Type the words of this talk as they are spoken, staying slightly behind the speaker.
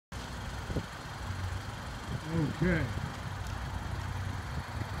Okay.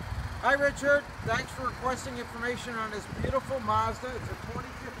 Hi Richard, thanks for requesting information on this beautiful Mazda. It's a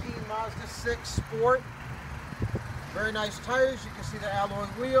 2015 Mazda 6 Sport. Very nice tires. You can see the alloy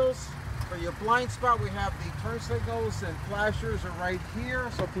wheels. For your blind spot, we have the turn signals and flashers are right here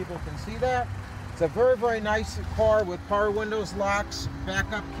so people can see that. It's a very, very nice car with power windows, locks,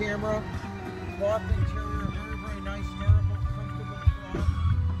 backup camera, cloth interior, very, very nice, durable, comfortable cloth.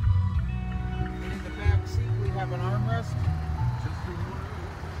 In the back seat, we have an armrest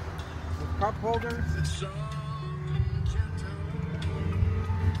with cup holders.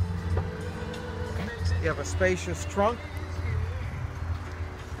 You have a spacious trunk.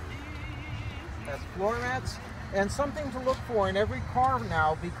 Has floor mats. And something to look for in every car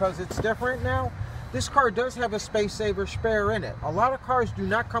now, because it's different now, this car does have a space saver spare in it. A lot of cars do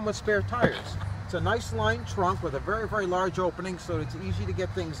not come with spare tires. It's a nice lined trunk with a very, very large opening so it's easy to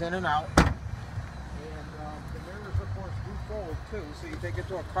get things in and out. And the mirrors, of course, do fold too, so you take it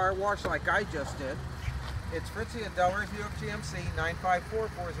to a car wash like I just did. It's Fritzi at Delray Buick GMC,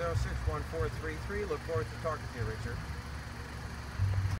 954-406-1433. Look forward to talking to you, Richard.